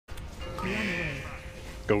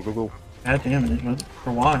Go, go, go. God damn it, was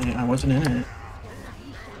for why? I wasn't in it.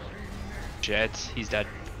 Jets, he's dead.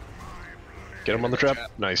 Get him on the trap.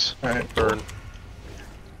 Nice. Alright. Burn.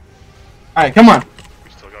 Alright, come on.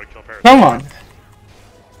 We still gotta kill Paris. Come on.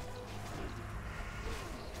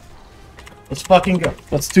 Let's fucking go.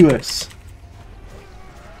 Let's do this.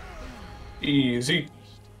 Easy.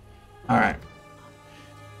 Alright.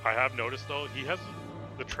 I have noticed though, he has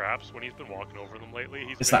the traps when he's been walking over them lately.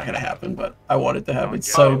 It's not gonna happen, but I wanted to have it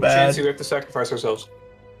so bad. Chancey, we have to sacrifice ourselves.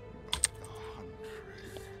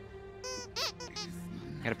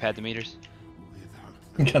 Gotta pad the meters.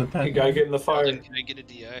 You gotta pad. You gotta get in the fire. Can I get a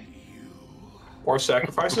DI? Or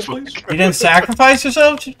sacrifices, please. You didn't sacrifice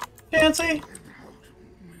yourself, Chancey?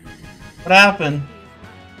 What happened?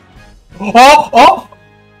 Oh! Oh!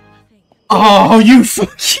 Oh, you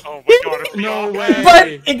fucking... Oh my god, if we No all way. But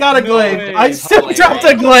it got a glaive. I still dropped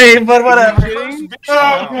a glaive, but whatever. Oh,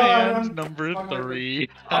 God. Number 3.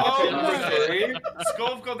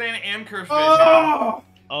 Skull of Gul'dan and Curse Vision. Oh,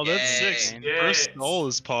 Oh, that's Yay. 6. Yes. First skull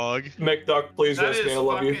is Pog. McDuck, please That rest is me. I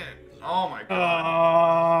love you. fucking... Oh my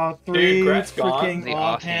god. Three Dude, Grat's gone. freaking The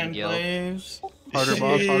offhand offhand guild. glaives. Harder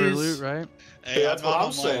boss, harder Jeez. loot, right? Hey, that's I'm what not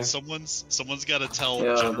I'm saying. online. Someone's got to tell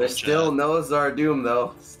Yeah, General there's still Chat. no Zardoom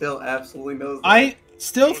though. Still absolutely no Zardoom. I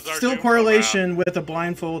still Those are still doomed correlation with a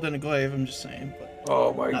blindfold and a glaive. I'm just saying. But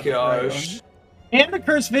Oh my not the right gosh. one. And the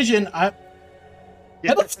cursed vision. Yeah,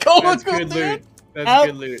 let's go. That's Let's go, good dude. loot. That's Out.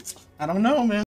 good loot. I don't know, man.